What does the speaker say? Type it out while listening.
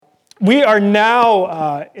We are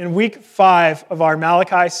now in week 5 of our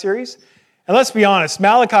Malachi series. And let's be honest,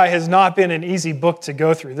 Malachi has not been an easy book to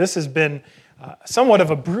go through. This has been somewhat of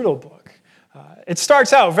a brutal book. It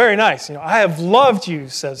starts out very nice. I have loved you,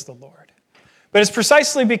 says the Lord. But it's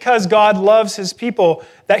precisely because God loves his people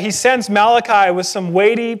that he sends Malachi with some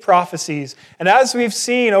weighty prophecies. And as we've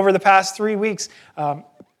seen over the past 3 weeks,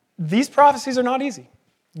 these prophecies are not easy.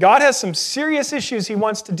 God has some serious issues he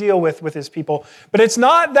wants to deal with his people. But it's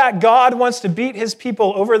not that God wants to beat his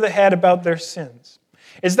people over the head about their sins.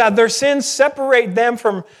 It's that their sins separate them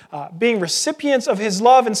from being recipients of his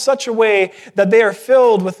love in such a way that they are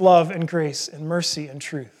filled with love and grace and mercy and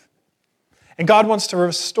truth. And God wants to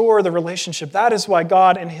restore the relationship. That is why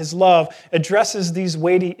God, in his love, addresses these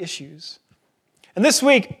weighty issues. And this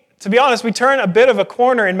week, to be honest, we turn a bit of a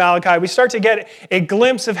corner in Malachi. We start to get a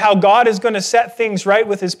glimpse of how God is going to set things right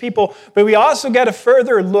with his people, but we also get a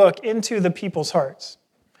further look into the people's hearts.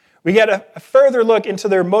 We get a further look into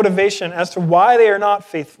their motivation as to why they are not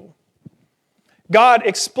faithful. God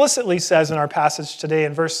explicitly says in our passage today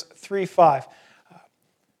in verse 3-5,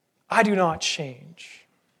 I do not change.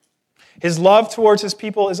 His love towards his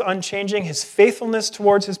people is unchanging. His faithfulness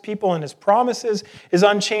towards his people and his promises is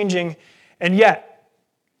unchanging. And yet,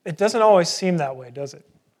 it doesn't always seem that way, does it?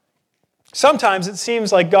 Sometimes it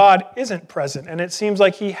seems like God isn't present, and it seems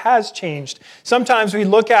like he has changed. Sometimes we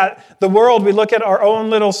look at the world, we look at our own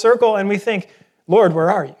little circle, and we think, Lord, where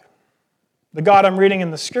are you? The God I'm reading in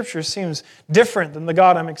the scriptures seems different than the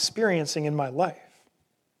God I'm experiencing in my life.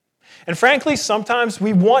 And frankly, sometimes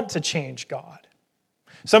we want to change God.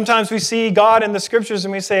 Sometimes we see God in the scriptures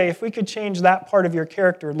and we say, if we could change that part of your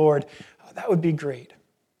character, Lord, that would be great.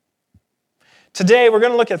 Today, we're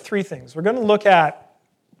going to look at 3 things. We're going to look at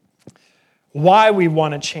why we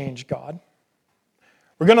want to change God.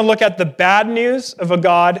 We're going to look at the bad news of a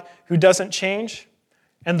God who doesn't change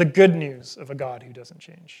and the good news of a God who doesn't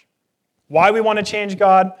change. Why we want to change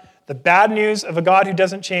God, the bad news of a God who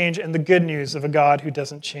doesn't change, and the good news of a God who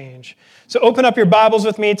doesn't change. So open up your Bibles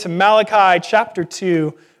with me to Malachi chapter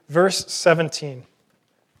 2, verse 17.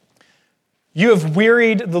 You have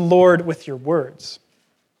wearied the Lord with your words.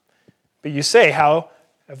 But you say, how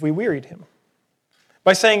have we wearied him?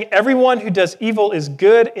 By saying, everyone who does evil is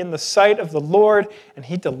good in the sight of the Lord, and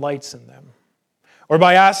he delights in them. Or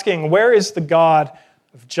by asking, where is the God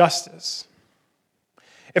of justice?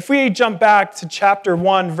 If we jump back to chapter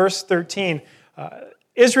 1, verse 13,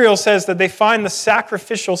 Israel says that they find the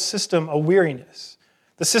sacrificial system a weariness.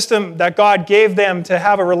 The system that God gave them to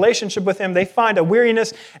have a relationship with him, they find a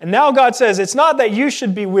weariness. And now God says, it's not that you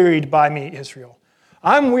should be wearied by me, Israel.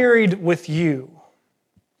 I'm wearied with you.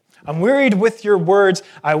 I'm wearied with your words.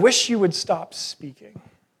 I wish you would stop speaking.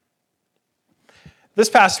 This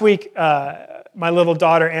past week, my little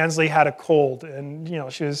daughter Ansley had a cold, and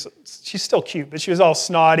she's still cute, but she was all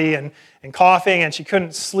snotty and coughing, and she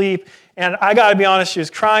couldn't sleep. And I got to be honest, she was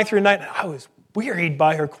crying through the night, and I was wearied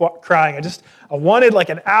by her crying. I wanted like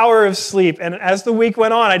an hour of sleep, and as the week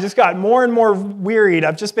went on, I just got more and more wearied.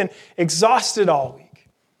 I've just been exhausted all week.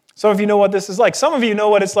 Some of you know what this is like. Some of you know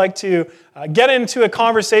what it's like to get into a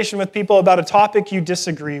conversation with people about a topic you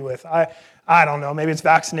disagree with. I don't know, maybe it's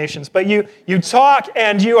vaccinations. But you talk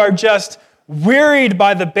and you are just wearied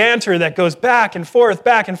by the banter that goes back and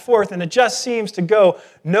forth, and it just seems to go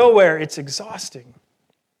nowhere. It's exhausting.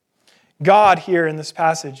 God here in this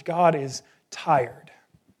passage, God is tired.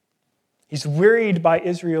 He's wearied by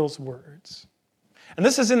Israel's words. And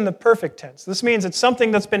this is in the perfect tense. This means it's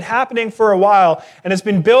something that's been happening for a while and has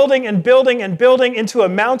been building and building and building into a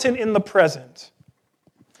mountain in the present.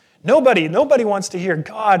 Nobody wants to hear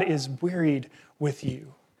God is wearied with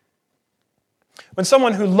you. When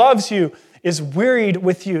someone who loves you is wearied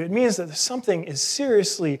with you, it means that something is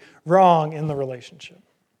seriously wrong in the relationship.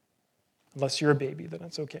 Unless you're a baby, then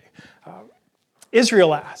it's okay.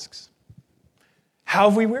 Israel asks, how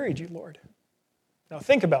have we wearied you, Lord? Now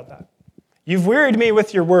think about that. You've wearied me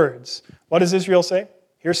with your words. What does Israel say?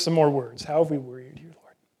 Here's some more words. How have we wearied you,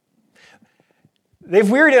 Lord? They've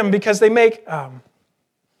wearied him because they make a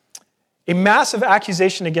massive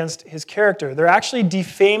accusation against his character. They're actually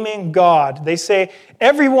defaming God. They say,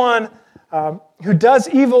 everyone who does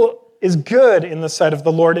evil is good in the sight of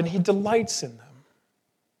the Lord, and he delights in them.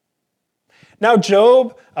 Now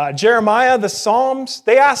Job, Jeremiah, the Psalms,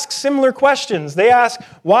 they ask similar questions. They ask,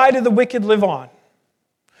 why do the wicked live on?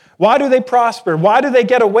 Why do they prosper? Why do they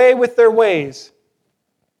get away with their ways?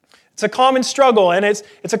 It's a common struggle, and it's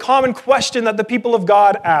a common question that the people of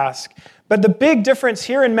God ask. But the big difference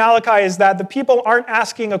here in Malachi is that the people aren't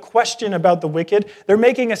asking a question about the wicked. They're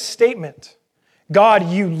making a statement.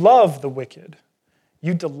 God, you love the wicked.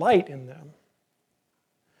 You delight in them.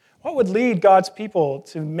 What would lead God's people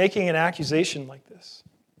to making an accusation like this?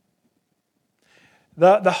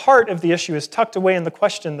 The heart of the issue is tucked away in the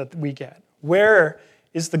question that we get. Where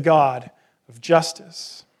is the God of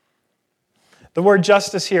justice? The word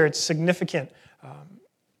justice here, it's significant.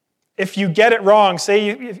 If you get it wrong,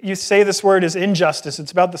 say you say this word is injustice,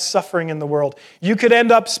 it's about the suffering in the world. You could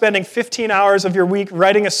end up spending 15 hours of your week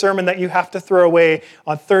writing a sermon that you have to throw away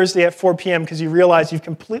on Thursday at 4 p.m. because you realize you've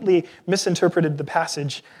completely misinterpreted the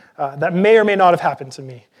passage. That may or may not have happened to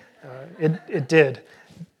me. It did.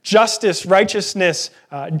 Justice, righteousness,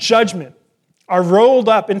 judgment are rolled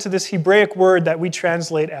up into this Hebraic word that we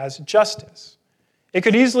translate as justice. It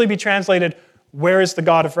could easily be translated, where is the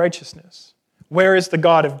God of righteousness? Where is the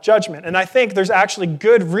God of judgment? And I think there's actually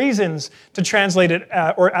good reasons to translate it,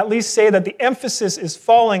 or at least say that the emphasis is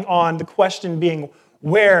falling on the question being,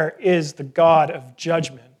 where is the God of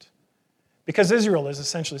judgment? Because Israel is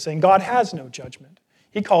essentially saying God has no judgment.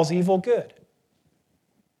 He calls evil good.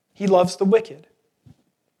 He loves the wicked.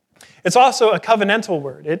 It's also a covenantal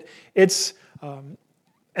word. It's an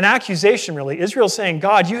accusation, really. Israel's saying,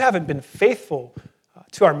 God, you haven't been faithful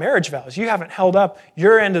to our marriage vows. You haven't held up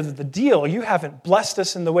your end of the deal. You haven't blessed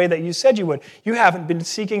us in the way that you said you would. You haven't been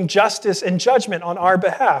seeking justice and judgment on our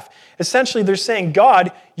behalf. Essentially, they're saying,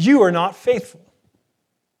 God, you are not faithful.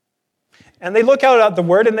 And they look out at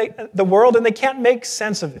the world and they can't make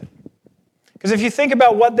sense of it. Because if you think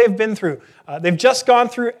about what they've been through, they've just gone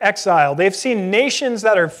through exile. They've seen nations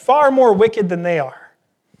that are far more wicked than they are,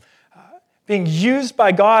 being used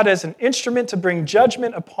by God as an instrument to bring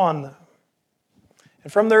judgment upon them.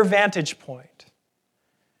 And from their vantage point,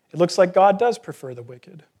 it looks like God does prefer the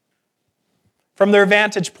wicked. From their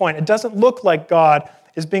vantage point, it doesn't look like God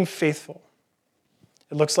is being faithful.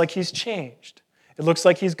 It looks like he's changed. It looks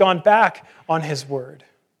like he's gone back on his word.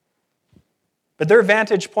 But their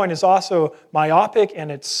vantage point is also myopic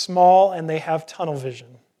and it's small and they have tunnel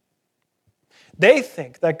vision. They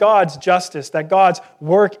think that God's justice, that God's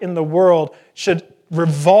work in the world should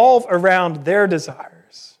revolve around their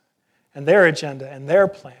desires and their agenda and their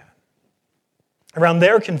plan, around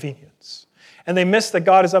their convenience. And they miss that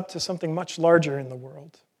God is up to something much larger in the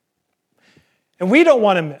world. And we don't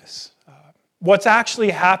want to miss what's actually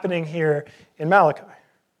happening here in Malachi.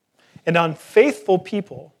 An unfaithful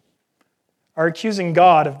people are accusing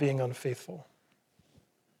God of being unfaithful.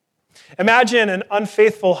 Imagine an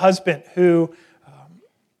unfaithful husband who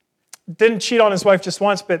didn't cheat on his wife just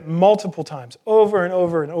once, but multiple times, over and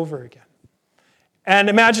over and over again. And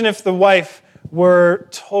imagine if the wife were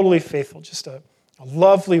totally faithful, just a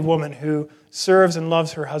lovely woman who serves and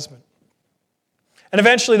loves her husband. And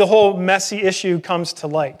eventually the whole messy issue comes to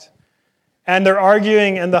light. And they're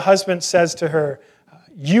arguing, and the husband says to her,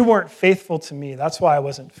 you weren't faithful to me, that's why I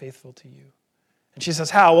wasn't faithful to you. And she says,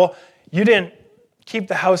 how? Well, you didn't keep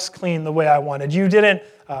the house clean the way I wanted. You didn't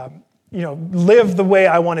live the way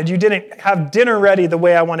I wanted. You didn't have dinner ready the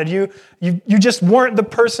way I wanted. You just weren't the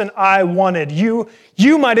person I wanted. You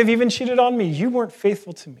might have even cheated on me. You weren't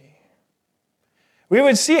faithful to me. We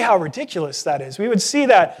would see how ridiculous that is. We would see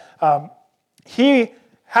that he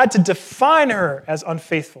had to define her as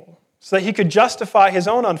unfaithful so that he could justify his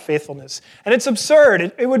own unfaithfulness. And it's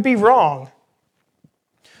absurd. It would be wrong.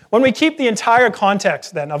 When we keep the entire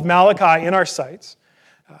context, then, of Malachi in our sights,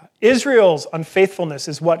 Israel's unfaithfulness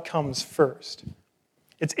is what comes first.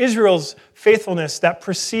 It's Israel's faithfulness that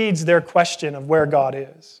precedes their question of where God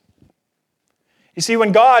is. You see,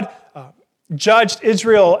 when God judged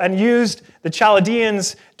Israel and used the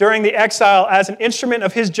Chaldeans during the exile as an instrument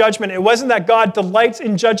of his judgment, it wasn't that God delights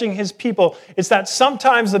in judging his people. It's that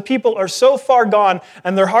sometimes the people are so far gone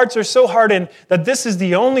and their hearts are so hardened that this is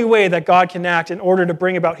the only way that God can act in order to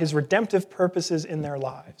bring about his redemptive purposes in their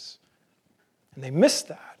lives. And they missed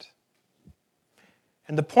that.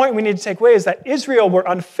 And the point we need to take away is that Israel were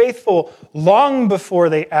unfaithful long before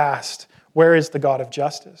they asked, where is the God of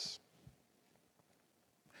justice?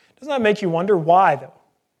 Doesn't that make you wonder why, though?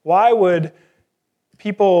 Why would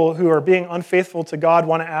people who are being unfaithful to God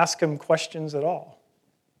want to ask him questions at all?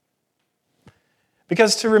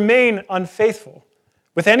 Because to remain unfaithful,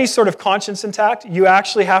 with any sort of conscience intact, you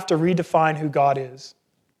actually have to redefine who God is.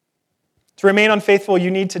 To remain unfaithful,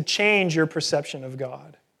 you need to change your perception of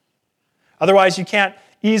God. Otherwise, you can't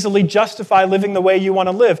easily justify living the way you want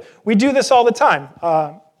to live. We do this all the time.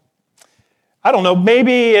 I don't know,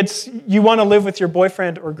 maybe it's you want to live with your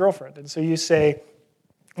boyfriend or girlfriend, and so you say,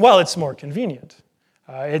 well, it's more convenient.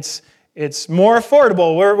 It's more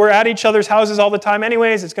affordable. We're at each other's houses all the time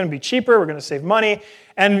anyways. It's going to be cheaper. We're going to save money.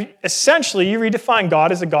 And essentially, you redefine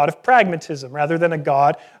God as a God of pragmatism rather than a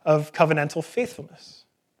God of covenantal faithfulness.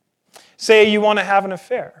 Say you want to have an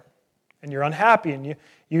affair, and you're unhappy, and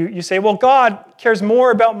You say, well, God cares more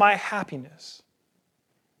about my happiness.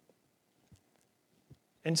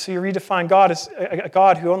 And so you redefine God as a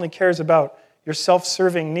God who only cares about your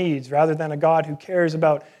self-serving needs rather than a God who cares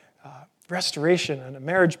about restoration and a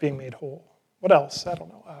marriage being made whole. What else? I don't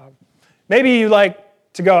know. Maybe you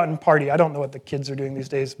like to go out and party. I don't know what the kids are doing these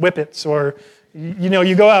days. Whippets, or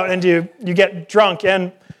you go out and you get drunk.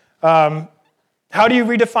 And how do you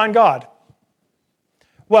redefine God?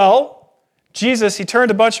 Well, Jesus, he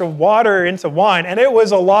turned a bunch of water into wine, and it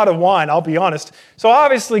was a lot of wine, I'll be honest. So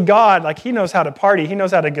obviously God, he knows how to party. He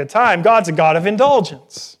knows how to have a good time. God's a God of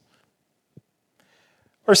indulgence.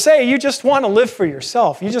 Or say you just want to live for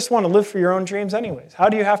yourself. You just want to live for your own dreams anyways. How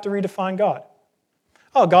do you have to redefine God?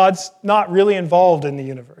 Oh, God's not really involved in the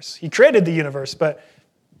universe. He created the universe, but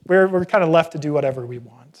we're kind of left to do whatever we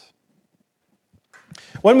want.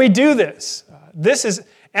 When we do this, this is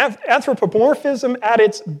anthropomorphism at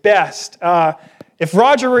its best. If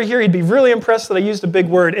Roger were here, he'd be really impressed that I used a big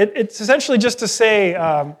word. It's essentially just to say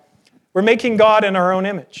we're making God in our own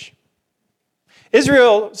image.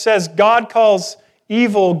 Israel says God calls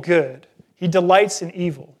evil good. He delights in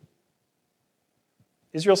evil.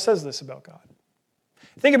 Israel says this about God.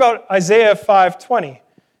 Think about Isaiah 5:20.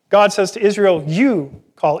 God says to Israel, you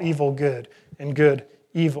call evil good and good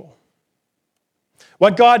evil.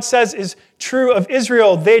 What God says is true of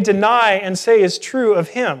Israel, they deny and say is true of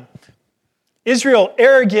him. Israel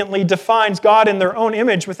arrogantly defines God in their own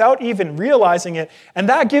image without even realizing it, and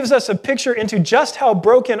that gives us a picture into just how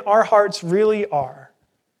broken our hearts really are.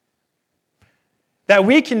 That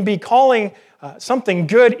we can be calling something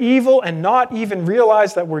good evil and not even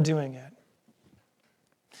realize that we're doing it.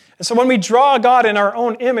 And so when we draw God in our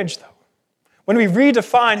own image, though, when we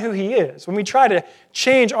redefine who he is, when we try to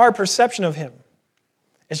change our perception of him,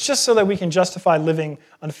 it's just so that we can justify living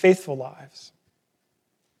unfaithful lives.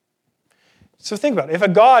 So think about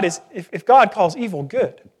it. If God calls evil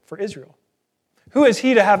good for Israel, who is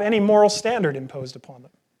he to have any moral standard imposed upon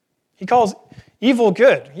them? He calls evil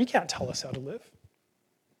good. He can't tell us how to live.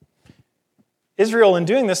 Israel, in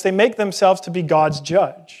doing this, they make themselves to be God's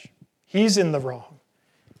judge. He's in the wrong.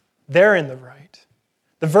 They're in the right.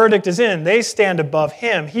 The verdict is in. They stand above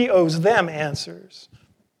him. He owes them answers.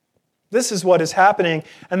 This is what is happening,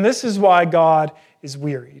 and this is why God is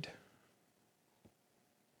wearied.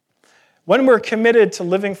 When we're committed to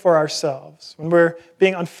living for ourselves, when we're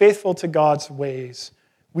being unfaithful to God's ways,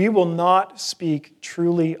 we will not speak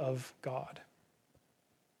truly of God.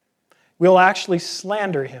 We'll actually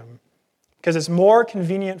slander him because it's more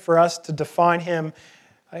convenient for us to define him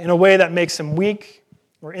in a way that makes him weak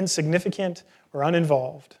or insignificant or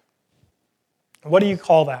uninvolved. What do you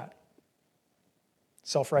call that?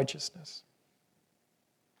 Self-righteousness.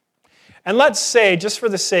 And let's say, just for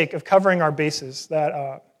the sake of covering our bases,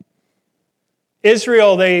 that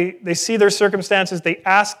Israel, they see their circumstances, they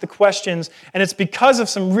ask the questions, and it's because of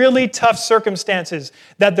some really tough circumstances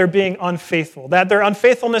that they're being unfaithful, that their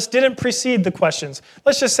unfaithfulness didn't precede the questions.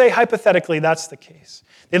 Let's just say, hypothetically, that's the case.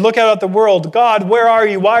 They look out at the world, God, where are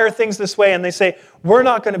you? Why are things this way? And they say, we're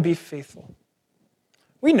not going to be faithful.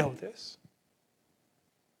 We know this.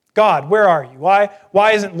 God, where are you?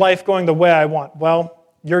 Why isn't life going the way I want? Well,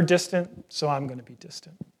 you're distant, so I'm going to be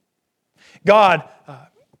distant. God,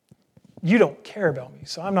 you don't care about me,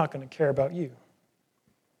 so I'm not going to care about you.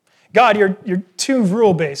 God, you're too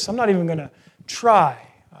rule-based, so I'm not even going to try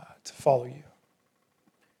to follow you.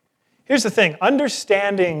 Here's the thing.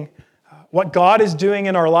 Understanding what God is doing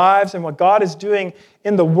in our lives and what God is doing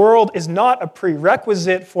in the world is not a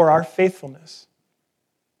prerequisite for our faithfulness.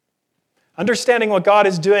 Understanding what God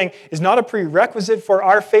is doing is not a prerequisite for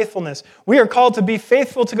our faithfulness. We are called to be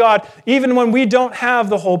faithful to God even when we don't have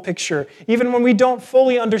the whole picture, even when we don't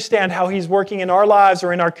fully understand how he's working in our lives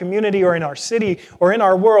or in our community or in our city or in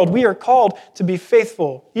our world. We are called to be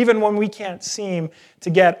faithful even when we can't seem to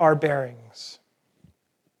get our bearings.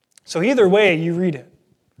 So either way you read it,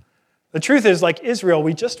 the truth is, like Israel,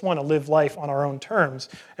 we just want to live life on our own terms.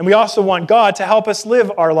 And we also want God to help us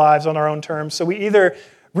live our lives on our own terms. So we either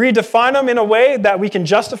redefine them in a way that we can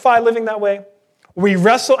justify living that way. We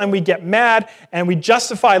wrestle and we get mad and we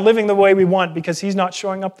justify living the way we want because he's not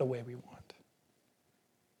showing up the way we want.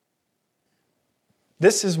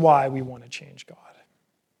 This is why we want to change God.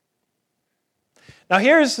 Now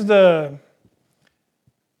here's the,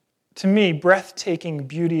 to me, breathtaking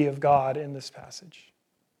beauty of God in this passage.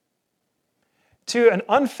 To an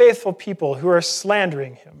unfaithful people who are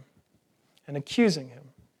slandering him and accusing him,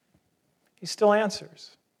 he still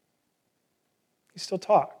answers. He still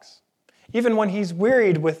talks. Even when he's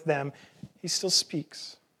wearied with them, he still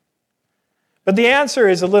speaks. But the answer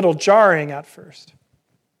is a little jarring at first.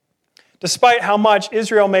 Despite how much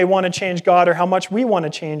Israel may want to change God or how much we want to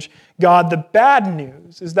change God, the bad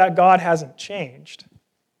news is that God hasn't changed.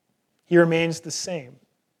 He remains the same.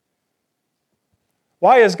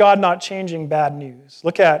 Why is God not changing bad news?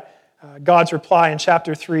 Look at God's reply in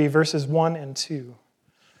chapter 3, verses 1 and 2.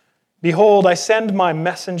 Behold, I send my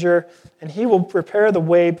messenger, and he will prepare the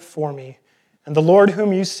way before me. And the Lord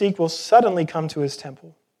whom you seek will suddenly come to his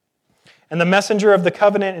temple. And the messenger of the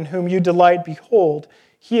covenant in whom you delight, behold,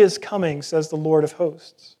 he is coming, says the Lord of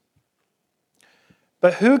hosts.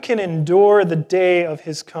 But who can endure the day of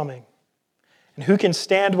his coming? And who can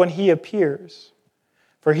stand when he appears?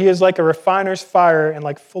 For he is like a refiner's fire and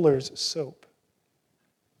like fuller's soap.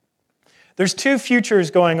 There's two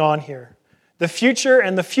futures going on here. The future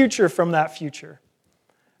and the future from that future.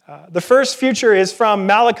 The first future is from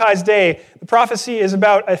Malachi's day. The prophecy is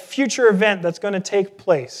about a future event that's going to take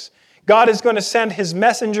place. God is going to send his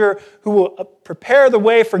messenger who will prepare the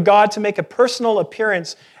way for God to make a personal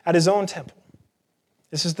appearance at his own temple.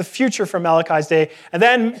 This is the future from Malachi's day. And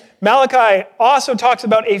then Malachi also talks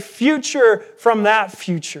about a future from that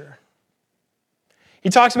future. He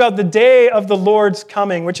talks about the day of the Lord's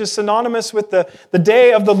coming, which is synonymous with the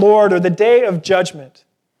day of the Lord or the day of judgment.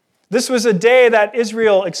 This was a day that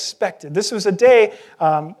Israel expected. This was a day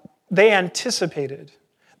they anticipated.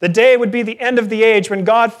 The day would be the end of the age when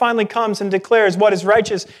God finally comes and declares what is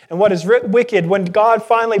righteous and what is wicked, when God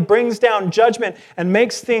finally brings down judgment and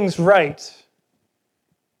makes things right.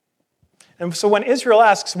 And so when Israel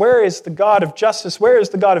asks, where is the God of justice? Where is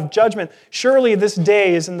the God of judgment? Surely this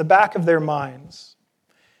day is in the back of their minds.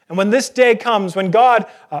 And when this day comes, when God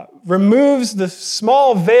removes the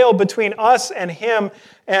small veil between us and him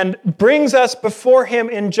and brings us before him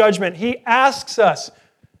in judgment, he asks us,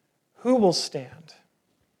 who will stand?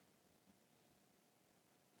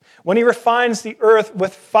 When he refines the earth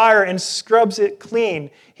with fire and scrubs it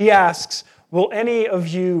clean, he asks, will any of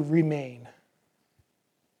you remain?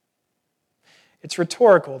 It's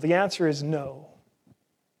rhetorical. The answer is no.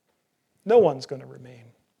 No one's going to remain.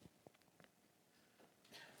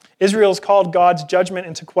 Israel's called God's judgment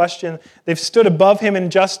into question. They've stood above him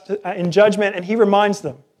in judgment, and he reminds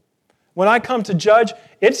them, when I come to judge,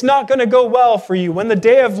 it's not going to go well for you. When the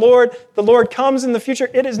day of the Lord comes in the future,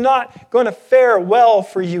 it is not going to fare well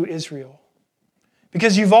for you, Israel.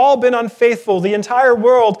 Because you've all been unfaithful. The entire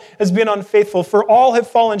world has been unfaithful, for all have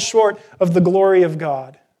fallen short of the glory of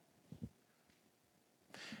God.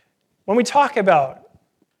 When we talk about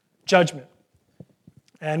judgment,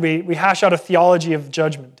 and we hash out a theology of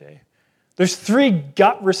Judgment Day, there's three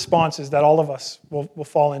gut responses that all of us will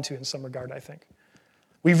fall into in some regard, I think.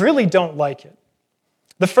 We really don't like it.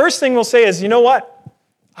 The first thing we'll say is, you know what?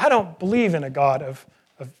 I don't believe in a God of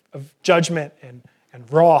judgment and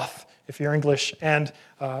wrath, if you're English, and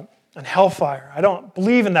hellfire. I don't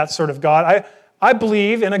believe in that sort of God. I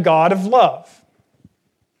believe in a God of love.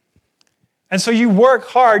 And so you work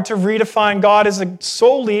hard to redefine God as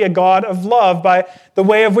solely a God of love by the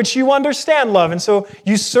way of which you understand love. And so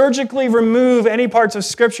you surgically remove any parts of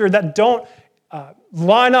Scripture that don't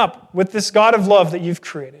line up with this God of love that you've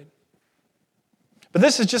created. But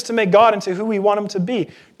this is just to make God into who we want him to be.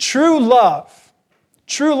 True love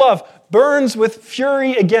burns with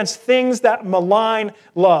fury against things that malign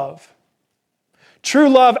love. True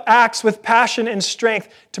love acts with passion and strength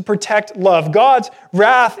to protect love. God's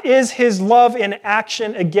wrath is his love in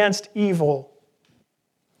action against evil.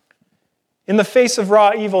 In the face of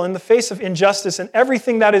raw evil, in the face of injustice and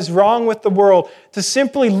everything that is wrong with the world, to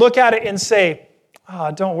simply look at it and say,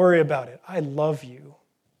 don't worry about it. I love you.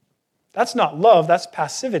 That's not love, that's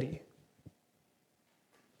passivity.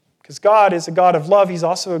 Because God is a God of love, he's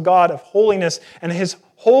also a God of holiness, and his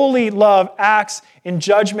holy love acts in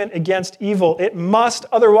judgment against evil. It must,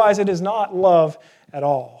 otherwise it is not love at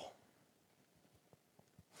all.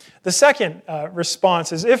 The second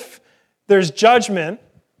response is, if there's judgment,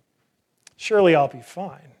 surely I'll be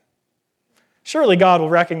fine. Surely God will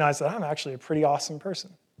recognize that I'm actually a pretty awesome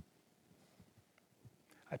person.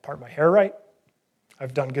 I part my hair right.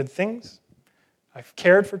 I've done good things. I've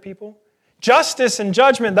cared for people. Justice and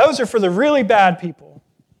judgment, those are for the really bad people.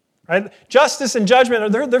 Right? Justice and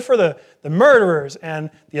judgment, they're for the murderers and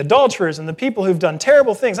the adulterers and the people who've done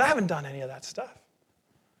terrible things. I haven't done any of that stuff.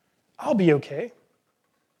 I'll be okay.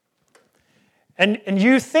 And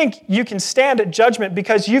you think you can stand at judgment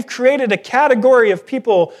because you've created a category of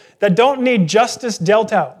people that don't need justice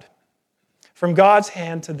dealt out from God's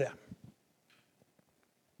hand to them.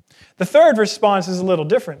 The third response is a little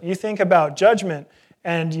different. You think about judgment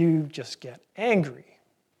and you just get angry.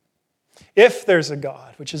 If there's a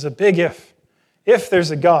God, which is a big if there's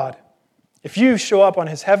a God, if you show up on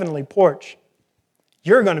his heavenly porch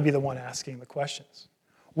You're going to be the one asking the questions.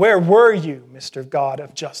 Where were you, Mr. God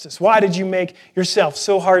of justice? Why did you make yourself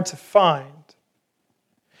so hard to find?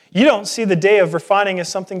 You don't see the day of refining as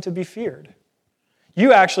something to be feared.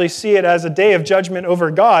 You actually see it as a day of judgment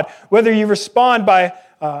over God, whether you respond by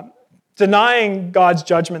denying God's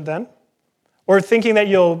judgment then, or thinking that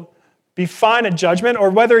you'll be fine at judgment, or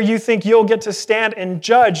whether you think you'll get to stand and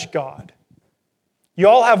judge God. You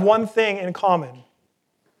all have one thing in common.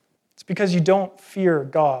 It's because you don't fear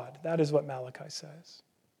God. That is what Malachi says.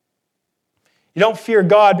 You don't fear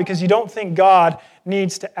God because you don't think God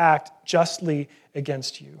needs to act justly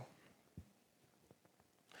against you.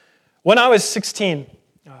 When I was 16,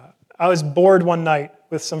 I was bored one night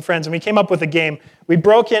with some friends, and we came up with a game. We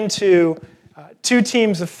broke into 2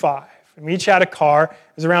 teams of 5, and we each had a car.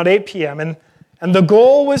 It was around 8 p.m., and the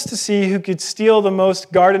goal was to see who could steal the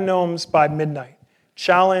most garden gnomes by midnight.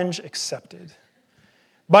 Challenge accepted.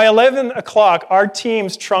 By 11 o'clock, our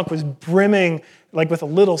team's trunk was brimming like with a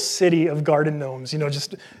little city of garden gnomes,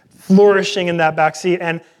 just flourishing in that back seat.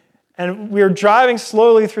 And we were driving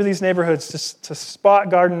slowly through these neighborhoods to spot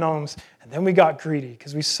garden gnomes. And then we got greedy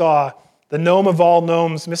because we saw the gnome of all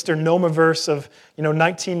gnomes, Mr. Gnomiverse of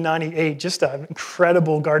 1998, just an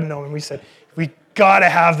incredible garden gnome. And we said, we got to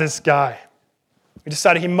have this guy. We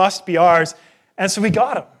decided he must be ours. And so we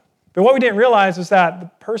got him. But what we didn't realize was that the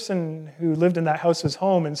person who lived in that house was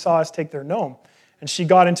home and saw us take their gnome. And she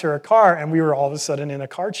got into her car, and we were all of a sudden in a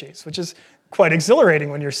car chase, which is quite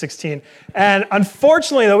exhilarating when you're 16. And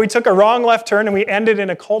unfortunately, though, we took a wrong left turn, and we ended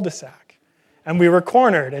in a cul-de-sac. And we were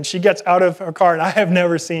cornered, and she gets out of her car, and I have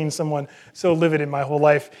never seen someone so livid in my whole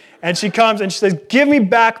life. And she comes, and she says, give me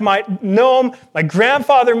back my gnome. My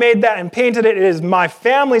grandfather made that and painted it. It is my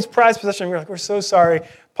family's prized possession. And we're like, we're so sorry.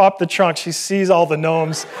 Pop the trunk. She sees all the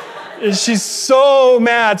gnomes. She's so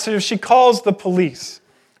mad, so she calls the police.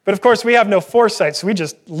 But of course, we have no foresight, so we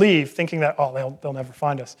just leave thinking that, they'll never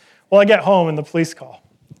find us. Well, I get home and the police call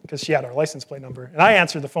because she had our license plate number. And I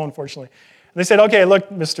answered the phone, fortunately. And they said, okay, look,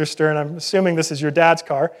 Mr. Stern, I'm assuming this is your dad's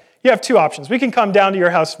car. You have 2 options. We can come down to your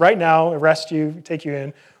house right now, arrest you, take you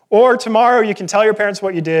in. Or tomorrow you can tell your parents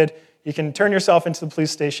what you did. You can turn yourself into the police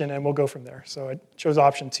station and we'll go from there. So I chose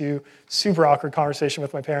option 2. Super awkward conversation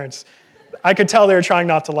with my parents. I could tell they were trying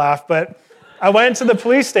not to laugh, but I went into the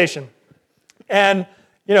police station. And,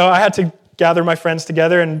 I had to gather my friends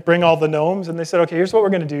together and bring all the gnomes. And they said, okay, here's what we're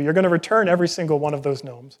going to do. You're going to return every single one of those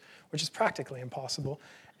gnomes, which is practically impossible.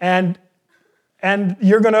 And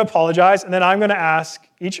you're going to apologize. And then I'm going to ask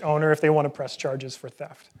each owner if they want to press charges for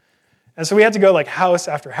theft. And so we had to go like house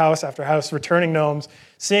after house after house, returning gnomes,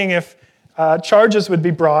 seeing if charges would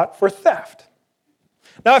be brought for theft.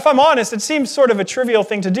 Now, if I'm honest, it seems sort of a trivial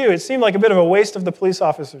thing to do. It seemed like a bit of a waste of the police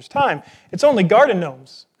officer's time. It's only garden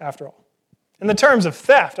gnomes, after all. In the terms of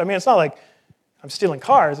theft, it's not like I'm stealing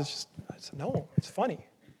cars. It's a gnome. It's funny.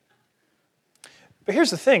 But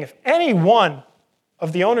here's the thing. If any one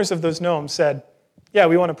of the owners of those gnomes said, yeah,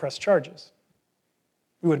 we want to press charges,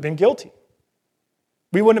 we would have been guilty.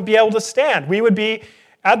 We wouldn't be able to stand. We would be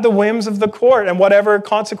at the whims of the court and whatever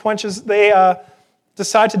consequences they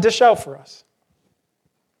decide to dish out for us.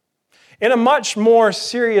 In a much more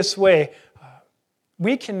serious way,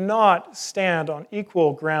 we cannot stand on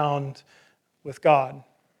equal ground with God.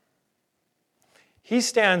 He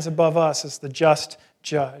stands above us as the just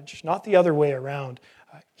judge, not the other way around.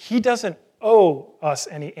 He doesn't owe us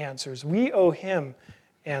any answers. We owe him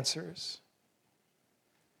answers.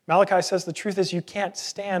 Malachi says the truth is you can't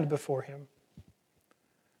stand before him.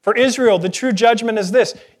 For Israel, the true judgment is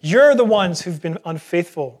this: you're the ones who've been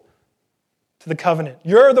unfaithful to the covenant.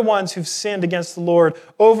 You're the ones who've sinned against the Lord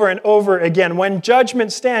over and over again. When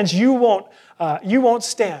judgment stands, you won't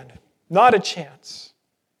stand. Not a chance.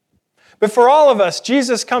 But for all of us,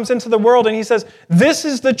 Jesus comes into the world and he says, this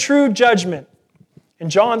is the true judgment in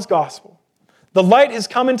John's gospel. The light has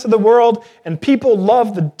come into the world and people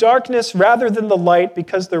love the darkness rather than the light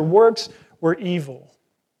because their works were evil.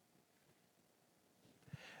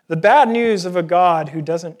 The bad news of a God who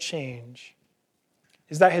doesn't change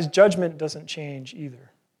is that his judgment doesn't change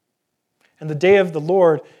either. And the day of the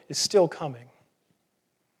Lord is still coming.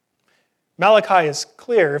 Malachi is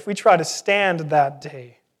clear. If we try to stand that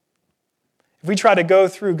day, if we try to go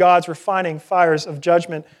through God's refining fires of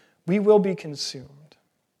judgment, we will be consumed.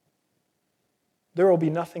 There will be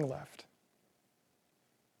nothing left.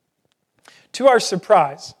 To our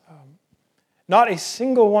surprise, not a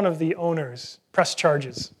single one of the owners pressed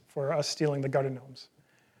charges for us stealing the garden gnomes.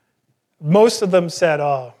 Most of them said,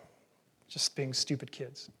 just being stupid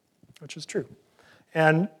kids, which is true.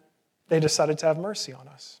 And they decided to have mercy on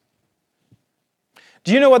us.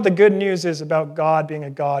 Do you know what the good news is about God being a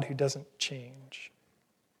God who doesn't change?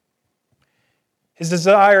 His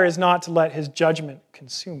desire is not to let his judgment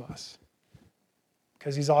consume us,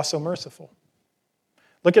 because he's also merciful.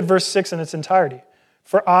 Look at verse 6 in its entirety.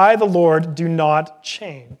 For I, the Lord, do not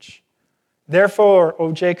change. Therefore,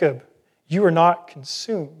 O Jacob, you are not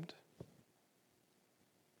consumed.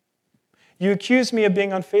 You accuse me of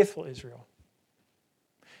being unfaithful, Israel.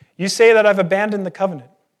 You say that I've abandoned the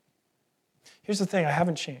covenant. Here's the thing, I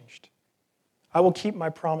haven't changed. I will keep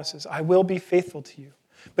my promises. I will be faithful to you.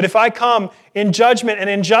 But if I come in judgment and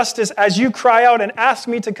injustice as you cry out and ask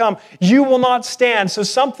me to come, you will not stand. So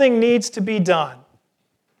something needs to be done.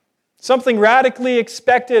 Something radically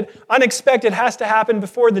unexpected has to happen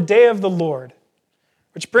before the day of the Lord.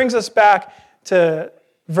 Which brings us back to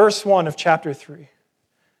verse 1 of chapter 3.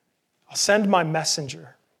 I'll send my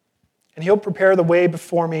messenger, and he'll prepare the way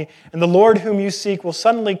before me, and the Lord whom you seek will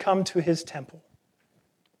suddenly come to his temple.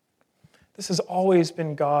 This has always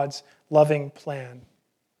been God's loving plan.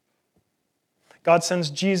 God sends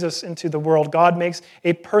Jesus into the world. God makes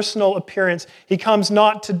a personal appearance. He comes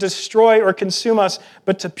not to destroy or consume us,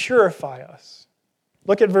 but to purify us.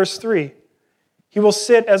 Look at verse 3. He will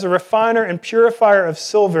sit as a refiner and purifier of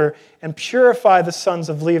silver and purify the sons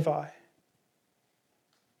of Levi.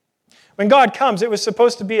 When God comes, it was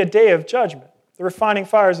supposed to be a day of judgment, the refining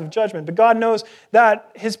fires of judgment. But God knows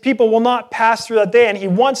that his people will not pass through that day, and he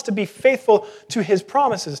wants to be faithful to his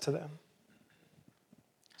promises to them.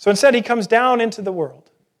 So instead, he comes down into the world.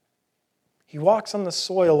 He walks on the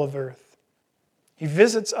soil of earth. He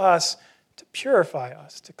visits us to purify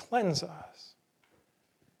us, to cleanse us.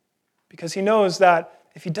 Because he knows that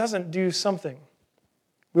if he doesn't do something,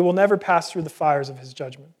 we will never pass through the fires of his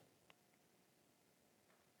judgment.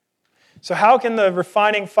 So how can the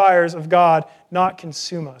refining fires of God not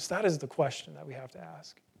consume us? That is the question that we have to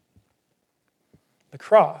ask. The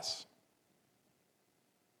cross.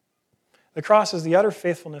 The cross is the utter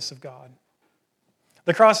faithfulness of God.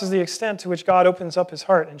 The cross is the extent to which God opens up his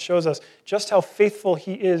heart and shows us just how faithful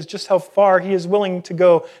he is, just how far he is willing to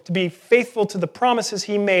go to be faithful to the promises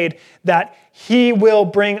he made that he will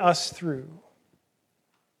bring us through.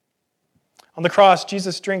 On the cross,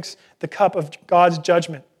 Jesus drinks the cup of God's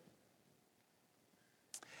judgment.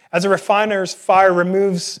 As a refiner's fire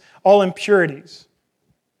removes all impurities,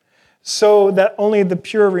 so that only the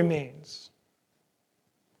pure remains.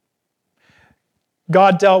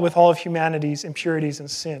 God dealt with all of humanity's impurities and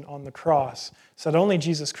sin on the cross, so that only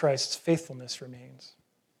Jesus Christ's faithfulness remains.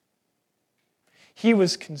 He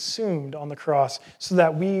was consumed on the cross so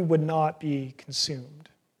that we would not be consumed.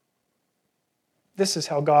 This is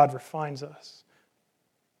how God refines us.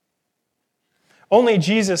 Only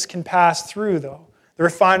Jesus can pass through, though, the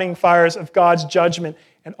refining fires of God's judgment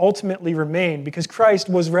and ultimately remain, because Christ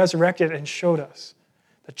was resurrected and showed us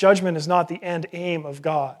that judgment is not the end aim of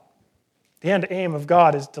God. The end aim of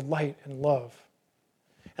God is delight and love.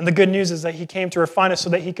 And the good news is that he came to refine us so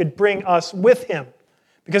that he could bring us with him.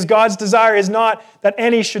 Because God's desire is not that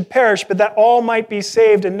any should perish, but that all might be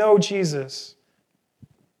saved and know Jesus.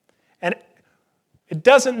 And it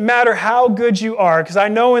doesn't matter how good you are, because I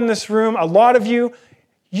know in this room, a lot of you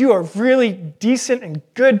are really decent and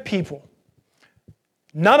good people.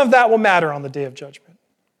 None of that will matter on the day of judgment.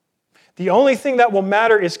 The only thing that will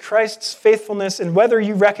matter is Christ's faithfulness and whether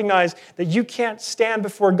you recognize that you can't stand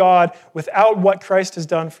before God without what Christ has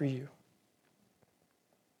done for you.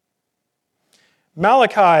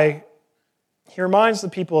 Malachi, he reminds the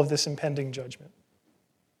people of this impending judgment.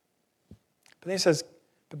 But then he says,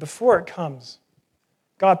 but before it comes,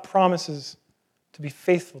 God promises to be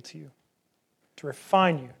faithful to you, to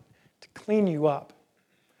refine you, to clean you up.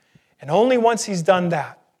 And only once he's done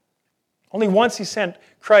that, only once he sent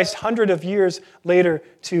Christ hundreds of years later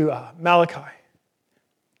to Malachi.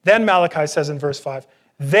 Then Malachi says in verse 5,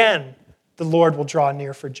 then the Lord will draw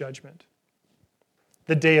near for judgment,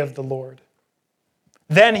 the day of the Lord.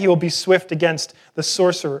 Then he will be swift against the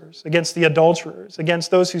sorcerers, against the adulterers, against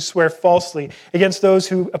those who swear falsely, against those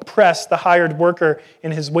who oppress the hired worker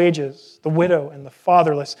in his wages, the widow and the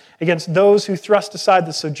fatherless, against those who thrust aside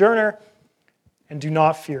the sojourner and do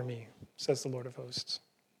not fear me, says the Lord of hosts.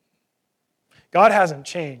 God hasn't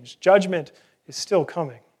changed. Judgment is still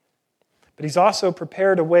coming. But he's also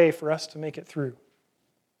prepared a way for us to make it through.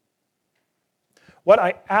 What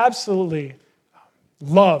I absolutely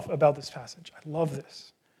love about this passage, I love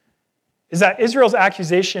this, is that Israel's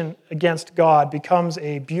accusation against God becomes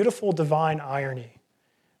a beautiful divine irony.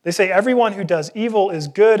 They say everyone who does evil is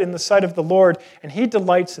good in the sight of the Lord, and he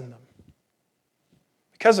delights in them.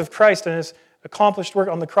 Because of Christ and his accomplished work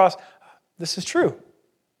on the cross, this is true.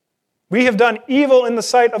 We have done evil in the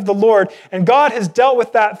sight of the Lord, and God has dealt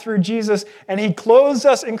with that through Jesus, and he clothes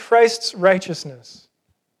us in Christ's righteousness.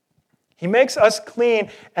 He makes us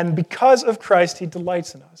clean, and because of Christ, he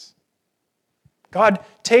delights in us. God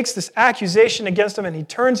takes this accusation against him and he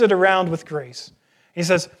turns it around with grace. He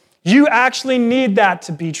says, you actually need that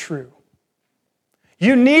to be true.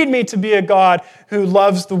 You need me to be a God who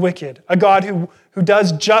loves the wicked, a God who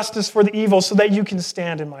does justice for the evil so that you can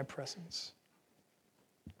stand in my presence.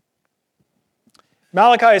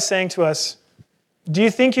 Malachi is saying to us, do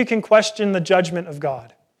you think you can question the judgment of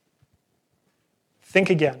God?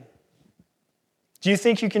 Think again. Do you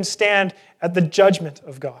think you can stand at the judgment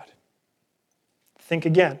of God? Think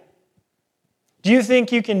again. Do you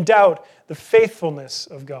think you can doubt the faithfulness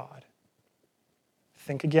of God?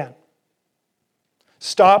 Think again.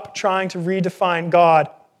 Stop trying to redefine God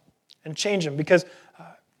and change him, because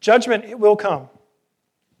judgment, it will come.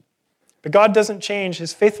 But God doesn't change.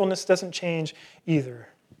 His faithfulness doesn't change either.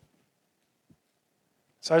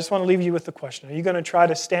 So I just want to leave you with the question. Are you going to try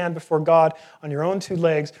to stand before God on your own two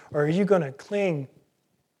legs, or are you going to cling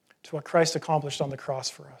to what Christ accomplished on the cross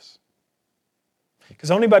for us?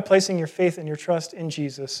 Because only by placing your faith and your trust in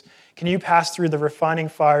Jesus can you pass through the refining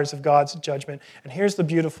fires of God's judgment. And here's the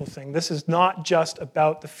beautiful thing. This is not just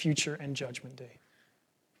about the future and judgment day.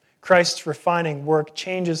 Christ's refining work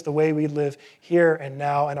changes the way we live here and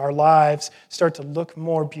now, and our lives start to look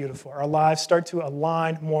more beautiful. Our lives start to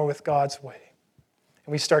align more with God's way.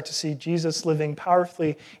 And we start to see Jesus living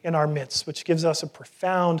powerfully in our midst, which gives us a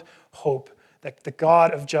profound hope that the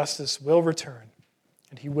God of justice will return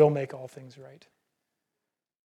and he will make all things right.